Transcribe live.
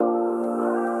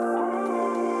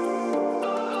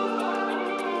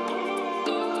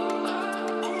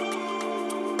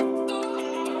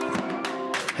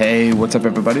Hey, what's up,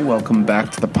 everybody? Welcome back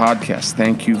to the podcast.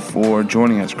 Thank you for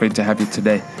joining us. Great to have you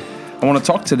today. I want to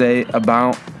talk today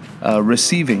about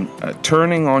receiving,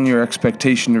 turning on your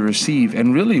expectation to receive,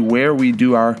 and really where we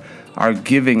do our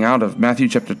giving out of. Matthew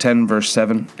chapter 10, verse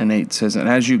 7 and 8 says, "And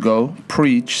as you go,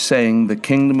 preach, saying, the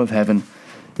kingdom of heaven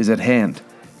is at hand.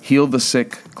 Heal the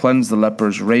sick, cleanse the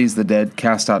lepers, raise the dead,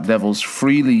 cast out devils.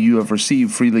 Freely you have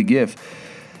received, freely give."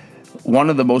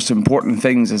 One of the most important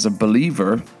things as a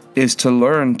believer is to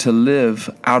learn to live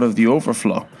out of the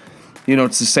overflow. You know,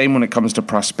 it's the same when it comes to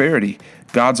prosperity.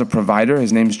 God's a provider.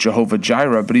 His name's Jehovah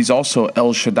Jireh, but he's also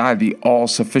El Shaddai, the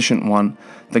all-sufficient one,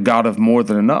 the God of more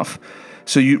than enough.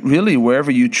 So you really,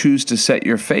 wherever you choose to set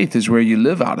your faith is where you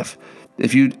live out of.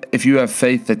 If you have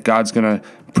faith that God's going to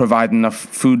provide enough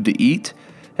food to eat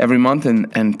every month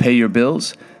and pay your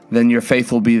bills, then your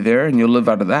faith will be there and you'll live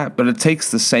out of that. But it takes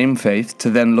the same faith to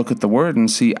then look at the word and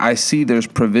see, I see there's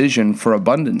provision for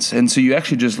abundance. And so you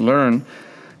actually just learn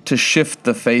to shift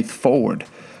the faith forward.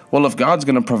 Well, if God's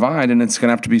going to provide and it's going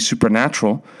to have to be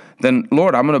supernatural, then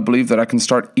Lord, I'm going to believe that I can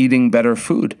start eating better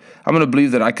food. I'm going to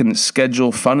believe that I can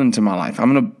schedule fun into my life.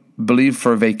 I'm going to believe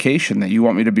for a vacation that you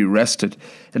want me to be rested.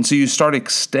 And so you start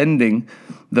extending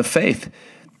the faith.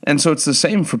 And so it's the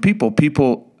same for people.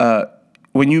 People,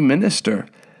 when you minister,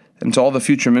 and to all the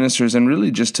future ministers, and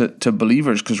really just to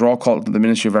believers, because we're all called to the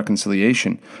ministry of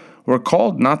reconciliation, we're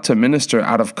called not to minister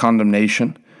out of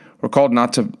condemnation. We're called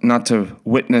not to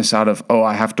witness out of,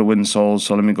 I have to win souls,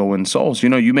 so let me go win souls. You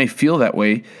know, you may feel that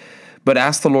way, but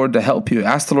ask the Lord to help you.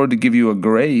 Ask the Lord to give you a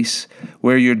grace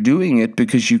where you're doing it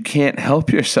because you can't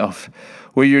help yourself,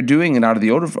 where you're doing it out of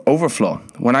the overflow.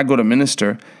 When I go to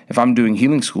minister, if I'm doing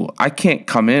healing school, I can't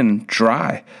come in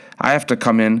dry. I have to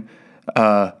come in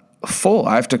full.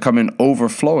 I have to come in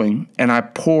overflowing, and I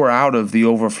pour out of the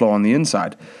overflow on the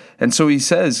inside. And so he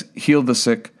says, heal the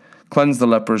sick, cleanse the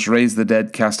lepers, raise the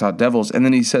dead, cast out devils. And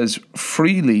then he says,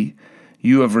 freely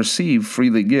you have received,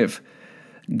 freely give.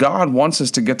 God wants us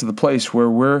to get to the place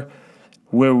where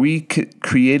we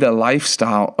create a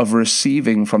lifestyle of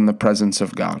receiving from the presence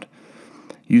of God.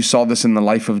 You saw this in the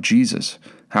life of Jesus,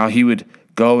 how he would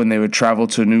go and they would travel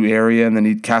to a new area, and then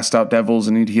he'd cast out devils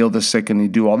and he'd heal the sick and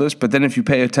he'd do all this. But then if you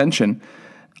pay attention,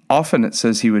 often it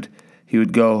says he would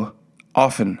go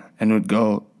often and would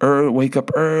go wake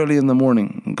up early in the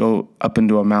morning and go up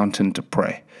into a mountain to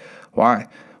pray. Why?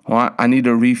 Well, I need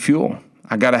to refuel.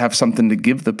 I got to have something to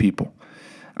give the people.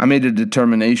 I made a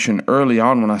determination early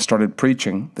on when I started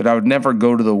preaching that I would never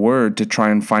go to the Word to try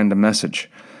and find a message.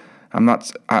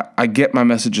 I get my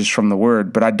messages from the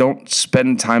Word, but I don't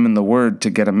spend time in the Word to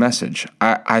get a message.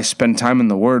 I spend time in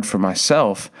the Word for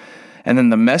myself, and then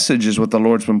the message is what the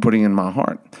Lord's been putting in my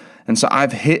heart. And so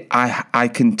I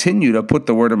continue to put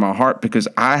the Word in my heart because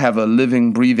I have a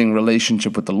living, breathing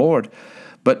relationship with the Lord.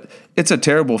 But it's a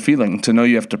terrible feeling to know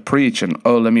you have to preach and,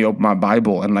 let me open my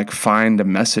Bible and find a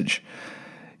message.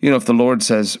 You know, if the Lord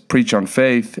says preach on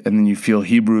faith and then you feel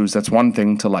Hebrews, that's one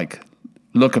thing to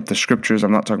look up the scriptures.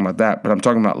 I'm not talking about that, but I'm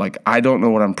talking about I don't know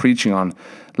what I'm preaching on.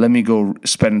 Let me go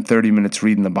spend 30 minutes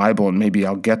reading the Bible and maybe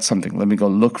I'll get something. Let me go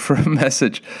look for a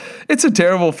message. It's a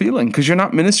terrible feeling because you're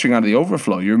not ministering out of the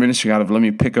overflow. You're ministering out of, let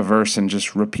me pick a verse and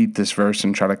just repeat this verse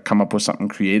and try to come up with something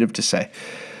creative to say.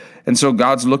 And so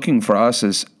God's looking for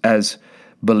us as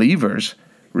believers,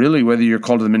 really, whether you're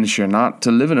called to the ministry or not,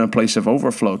 to live in a place of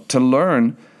overflow, to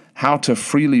learn how to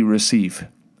freely receive.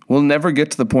 We'll never get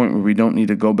to the point where we don't need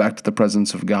to go back to the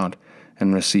presence of God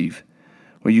and receive,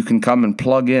 where you can come and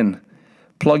plug in.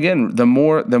 Plug in. The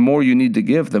more you need to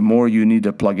give, the more you need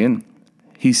to plug in.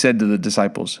 He said to the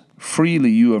disciples,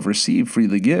 freely you have received,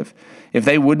 freely give. If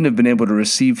they wouldn't have been able to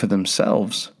receive for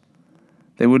themselves,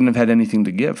 they wouldn't have had anything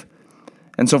to give.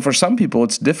 And so for some people,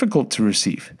 it's difficult to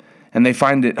receive, and they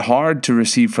find it hard to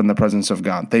receive from the presence of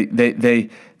God.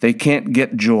 They can't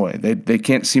get joy. They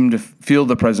can't seem to feel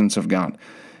the presence of God.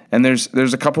 And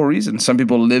there's a couple of reasons. Some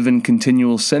people live in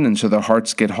continual sin, and so their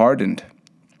hearts get hardened.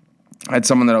 I had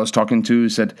someone that I was talking to who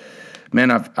said,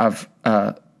 man, I've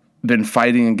been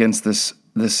fighting against this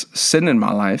sin in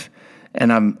my life,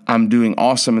 and I'm doing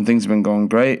awesome, and things have been going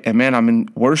great. And man, I'm in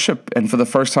worship, and for the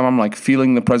first time, I'm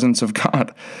feeling the presence of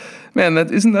God. Man,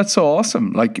 isn't that so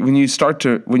awesome?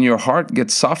 When your heart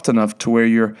gets soft enough to where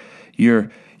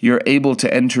you're able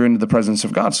to enter into the presence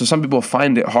of God. So some people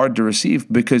find it hard to receive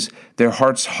because their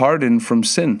hearts harden from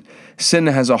sin. Sin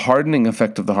has a hardening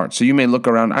effect of the heart. So you may look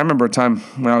around. I remember a time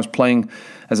when I was playing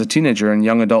as a teenager and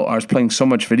young adult, I was playing so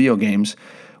much video games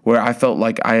where I felt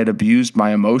like I had abused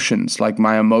my emotions.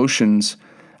 My emotions,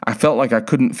 I felt like I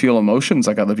couldn't feel emotions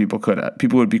like other people could.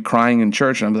 People would be crying in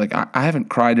church, and I'd be like, I haven't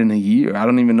cried in a year. I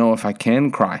don't even know if I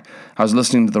can cry. I was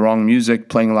listening to the wrong music,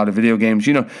 playing a lot of video games.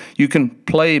 You know, you can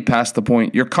play past the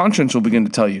point. Your conscience will begin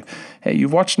to tell you, hey,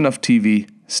 you've watched enough TV,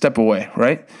 step away,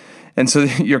 right? And so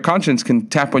your conscience can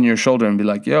tap on your shoulder and be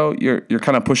like, yo, you're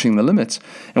kind of pushing the limits.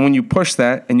 And when you push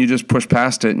that and you just push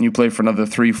past it and you play for another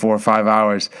 3, 4, 5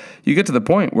 hours, you get to the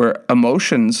point where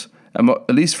emotions,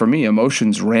 at least for me,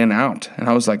 emotions ran out. And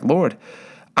I was like, Lord,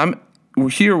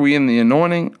 we in the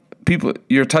anointing. People,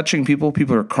 you're touching people.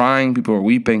 People are crying. People are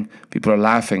weeping. People are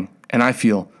laughing. And I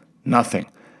feel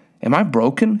nothing. Am I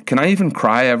broken? Can I even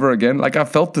cry ever again? Like, I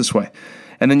felt this way.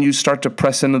 And then you start to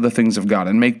press into the things of God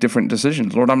and make different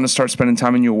decisions. Lord, I'm going to start spending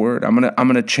time in your word. I'm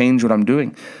going to change what I'm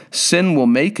doing. Sin will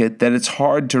make it that it's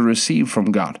hard to receive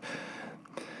from God.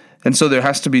 And so there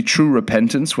has to be true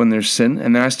repentance when there's sin,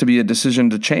 and there has to be a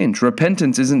decision to change.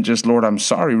 Repentance isn't just, Lord, I'm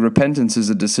sorry. Repentance is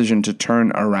a decision to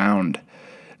turn around.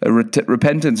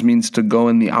 Repentance means to go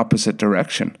in the opposite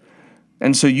direction.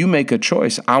 And so you make a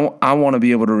choice. I want to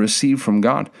be able to receive from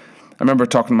God. I remember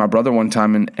talking to my brother one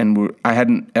time, and I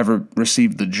hadn't ever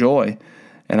received the joy.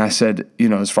 And I said,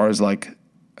 as far as like,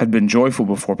 I'd been joyful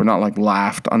before, but not like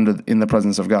laughed in the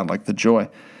presence of God, like the joy.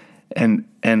 And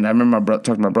I remember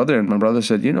talking to my brother, and my brother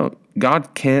said,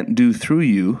 God can't do through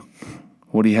you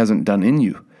what he hasn't done in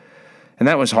you. And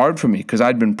that was hard for me because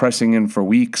I'd been pressing in for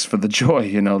weeks for the joy,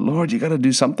 Lord, you got to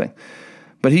do something.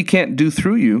 But he can't do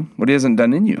through you what he hasn't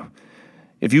done in you.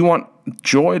 If you want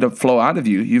joy to flow out of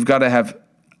you, you've got to have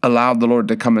allowed the Lord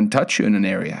to come and touch you in an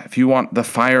area. If you want the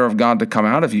fire of God to come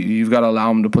out of you, you've got to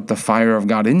allow him to put the fire of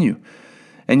God in you.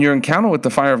 And your encounter with the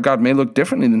fire of God may look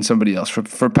differently than somebody else.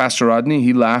 For Pastor Rodney,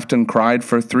 he laughed and cried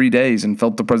for 3 days and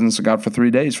felt the presence of God for 3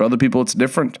 days. For other people, it's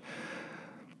different.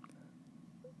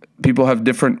 People have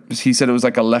different, he said it was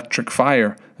like electric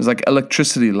fire. It was like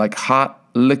electricity, like hot,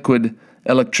 liquid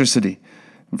electricity.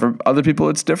 For other people,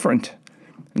 it's different.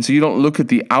 And so you don't look at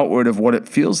the outward of what it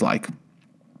feels like.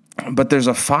 But there's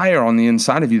a fire on the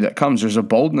inside of you that comes. There's a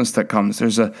boldness that comes.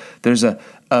 There's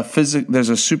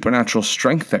a supernatural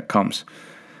strength that comes.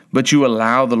 But you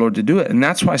allow the Lord to do it. And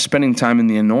that's why spending time in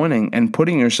the anointing and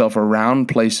putting yourself around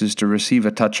places to receive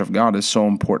a touch of God is so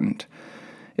important.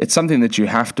 It's something that you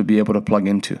have to be able to plug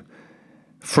into.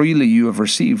 Freely you have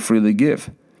received, freely give.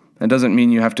 That doesn't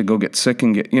mean you have to go get sick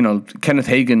and get, Kenneth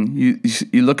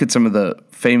Hagin, you look at some of the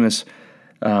famous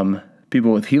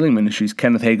people with healing ministries.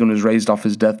 Kenneth Hagin was raised off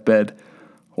his deathbed.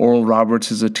 Oral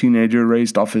Roberts is a teenager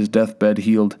raised off his deathbed,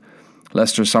 healed.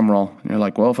 Lester Sumrall. And you're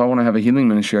like, well, if I want to have a healing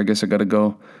ministry, I guess I got to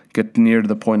go get near to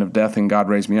the point of death and God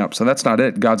raised me up. So that's not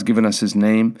it. God's given us his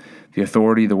name, the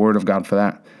authority, the word of God for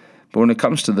that. But when it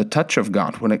comes to the touch of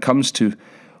God, when it comes to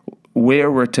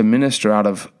where we're to minister out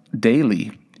of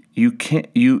daily,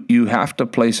 you have to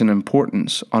place an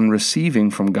importance on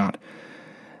receiving from God.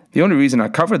 The only reason I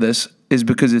cover this is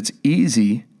because it's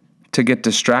easy to get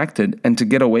distracted and to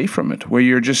get away from it, where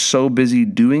you're just so busy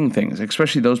doing things,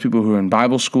 especially those people who are in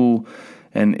Bible school.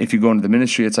 And if you go into the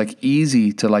ministry, it's like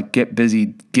easy to like get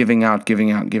busy giving out,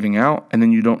 and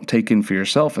then you don't take in for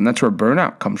yourself. And that's where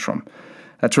burnout comes from.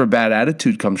 That's where bad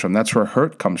attitude comes from. That's where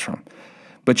hurt comes from.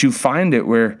 But you find it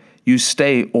where you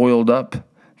stay oiled up.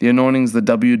 The anointing's the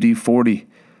WD-40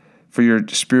 for your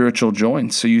spiritual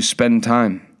joints. So you spend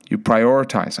time, you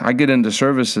prioritize. I get into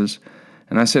services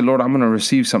and I say, Lord, I'm going to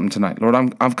receive something tonight. Lord,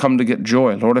 I've come to get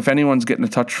joy. Lord, if anyone's getting a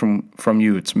touch from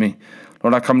you, it's me.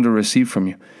 Lord, I come to receive from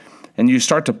you. And you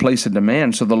start to place a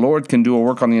demand so the Lord can do a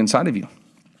work on the inside of you.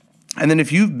 And then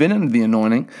if you've been into the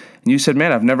anointing and you said,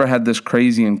 man, I've never had this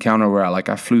crazy encounter where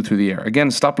I flew through the air. Again,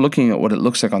 stop looking at what it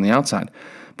looks like on the outside.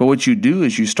 But what you do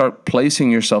is you start placing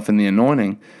yourself in the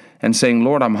anointing and saying,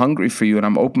 Lord, I'm hungry for you and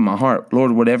I'm open my heart.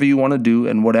 Lord, whatever you want to do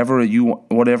and whatever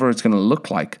it's going to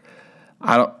look like,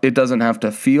 it doesn't have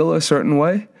to feel a certain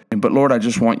way, but Lord, I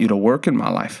just want you to work in my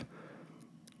life.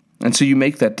 And so you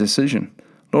make that decision.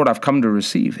 Lord, I've come to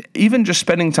receive. Even just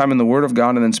spending time in the Word of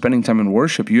God and then spending time in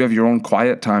worship, you have your own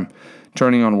quiet time,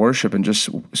 turning on worship and just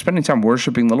spending time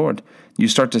worshiping the Lord. You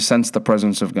start to sense the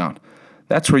presence of God.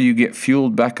 That's where you get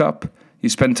fueled back up. You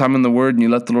spend time in the Word and you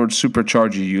let the Lord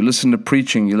supercharge you. You listen to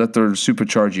preaching, you let the Lord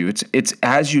supercharge you. It's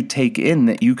as you take in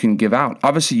that you can give out.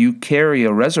 Obviously, you carry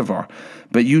a reservoir,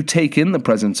 but you take in the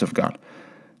presence of God.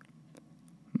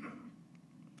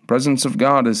 Presence of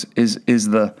God is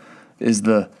the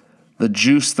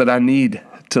juice that I need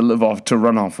to live off, to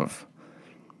run off of.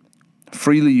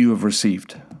 Freely you have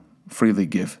received, freely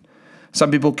give. Some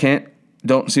people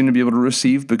don't seem to be able to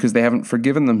receive because they haven't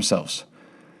forgiven themselves.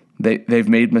 They've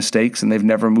made mistakes and they've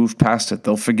never moved past it.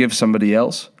 They'll forgive somebody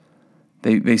else.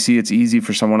 They see it's easy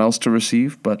for someone else to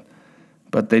receive, but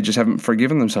but they just haven't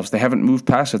forgiven themselves. They haven't moved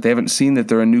past it. They haven't seen that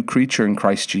they're a new creature in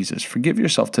Christ Jesus. Forgive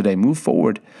yourself today. Move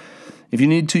forward. If you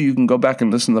need to, you can go back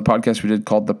and listen to the podcast we did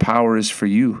called The Power is for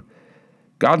You.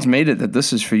 God's made it that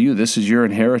this is for you. This is your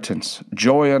inheritance.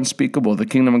 Joy unspeakable. The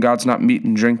kingdom of God's not meat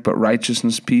and drink, but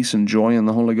righteousness, peace, and joy in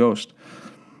the Holy Ghost.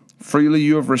 Freely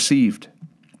you have received.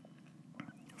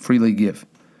 Freely give.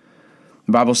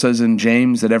 The Bible says in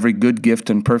James that every good gift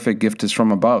and perfect gift is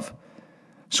from above.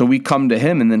 So we come to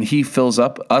him, and then he fills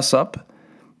us up,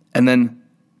 and then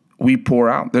we pour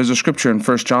out. There's a scripture in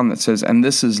 1 John that says, and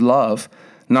this is love,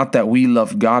 not that we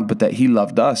loved God, but that he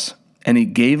loved us, and he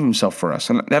gave himself for us.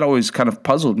 And that always kind of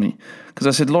puzzled me, because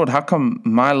I said, Lord, how come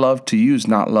my love to you is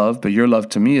not love, but your love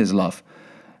to me is love?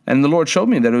 And the Lord showed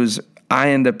me that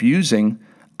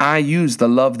I use the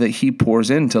love that he pours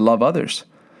in to love others.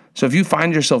 So if you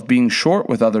find yourself being short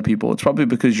with other people, it's probably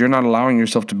because you're not allowing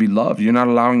yourself to be loved. You're not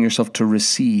allowing yourself to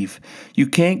receive. You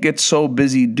can't get so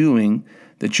busy doing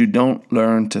that you don't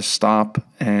learn to stop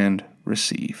and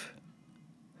receive.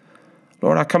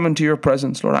 Lord, I come into your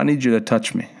presence. Lord, I need you to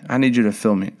touch me. I need you to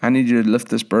fill me. I need you to lift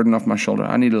this burden off my shoulder.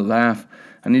 I need to laugh.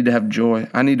 I need to have joy.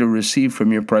 I need to receive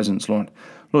from your presence, Lord.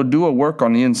 Lord, do a work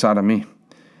on the inside of me.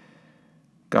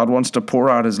 God wants to pour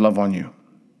out his love on you.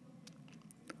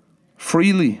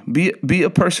 Freely. Be a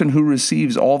person who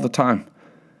receives all the time.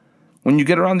 When you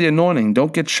get around the anointing,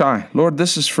 don't get shy. Lord,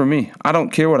 this is for me. I don't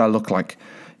care what I look like.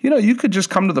 You could just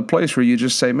come to the place where you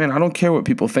just say, man, I don't care what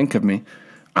people think of me.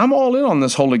 I'm all in on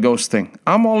this Holy Ghost thing.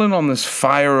 I'm all in on this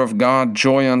fire of God,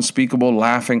 joy unspeakable,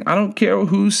 laughing. I don't care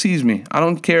who sees me. I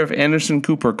don't care if Anderson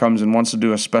Cooper comes and wants to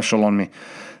do a special on me.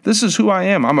 This is who I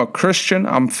am. I'm a Christian.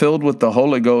 I'm filled with the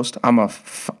Holy Ghost.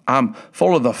 I'm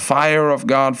full of the fire of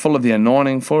God, full of the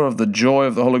anointing, full of the joy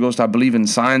of the Holy Ghost. I believe in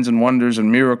signs and wonders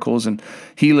and miracles and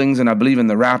healings, and I believe in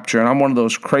the rapture. And I'm one of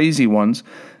those crazy ones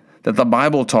that the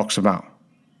Bible talks about.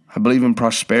 I believe in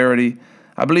prosperity.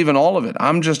 I believe in all of it.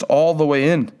 I'm just all the way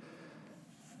in.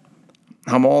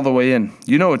 I'm all the way in.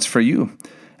 It's for you.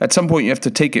 At some point, you have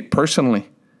to take it personally.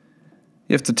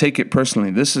 You have to take it personally.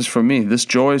 This is for me. This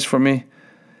joy is for me.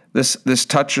 This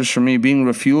touch is for me. Being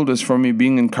refueled is for me.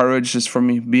 Being encouraged is for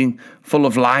me. Being full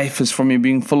of life is for me.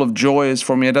 Being full of joy is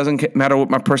for me. It doesn't matter what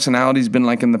my personality's been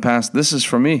like in the past. This is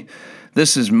for me.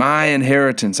 This is my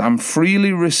inheritance. I'm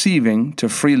freely receiving to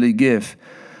freely give.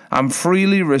 I'm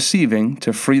freely receiving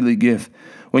to freely give.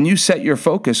 When you set your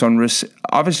focus on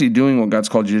obviously doing what God's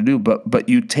called you to do, but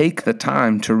you take the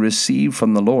time to receive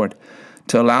from the Lord,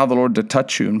 to allow the Lord to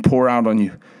touch you and pour out on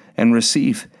you and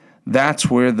receive, that's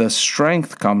where the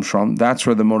strength comes from. That's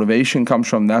where the motivation comes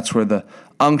from. That's where the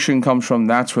unction comes from.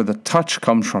 That's where the touch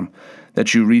comes from,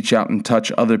 that you reach out and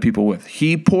touch other people with.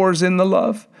 He pours in the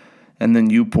love, and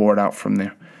then you pour it out from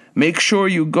there. Make sure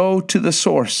you go to the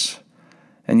source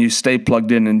and you stay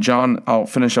plugged in. And John, I'll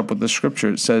finish up with the scripture.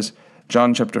 It says,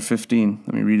 John chapter 15,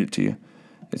 let me read it to you.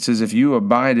 It says, if you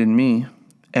abide in me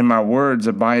and my words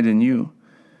abide in you.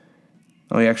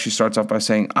 Oh, he actually starts off by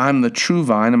saying, I'm the true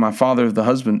vine, and my Father is the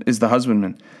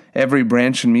husbandman. Every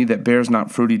branch in me that bears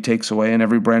not fruit he takes away, and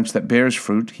every branch that bears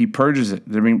fruit he purges it,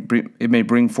 that it may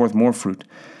bring forth more fruit.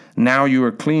 Now you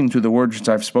are clean through the words which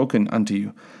I have spoken unto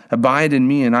you. Abide in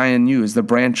me, and I in you, as the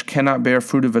branch cannot bear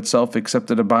fruit of itself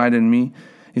except it abide in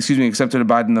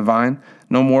the vine.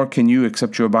 No more can you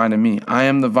except you abide in me. I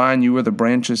am the vine, you are the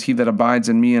branches. He that abides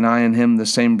in me, and I in him, the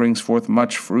same brings forth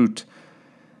much fruit.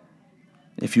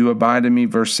 If you abide in me,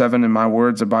 verse 7, and my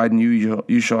words abide in you,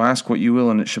 you shall ask what you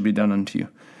will, and it shall be done unto you.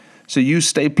 So you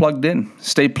stay plugged in.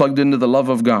 Stay plugged into the love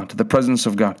of God, to the presence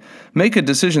of God. Make a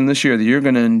decision this year that you're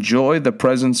going to enjoy the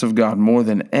presence of God more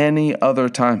than any other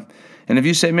time. And if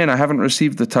you say, man, I haven't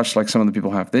received the touch like some of the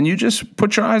people have, then you just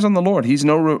put your eyes on the Lord. He's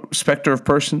no respecter of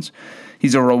persons.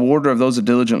 He's a rewarder of those that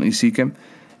diligently seek him.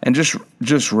 And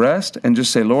just rest and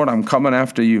just say, Lord, I'm coming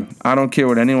after you. I don't care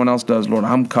what anyone else does, Lord.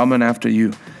 I'm coming after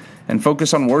you. And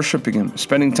focus on worshiping him,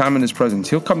 spending time in his presence.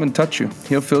 He'll come and touch you.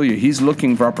 He'll fill you. He's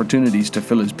looking for opportunities to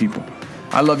fill his people.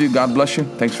 I love you. God bless you.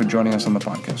 Thanks for joining us on the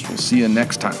podcast. We'll see you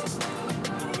next time.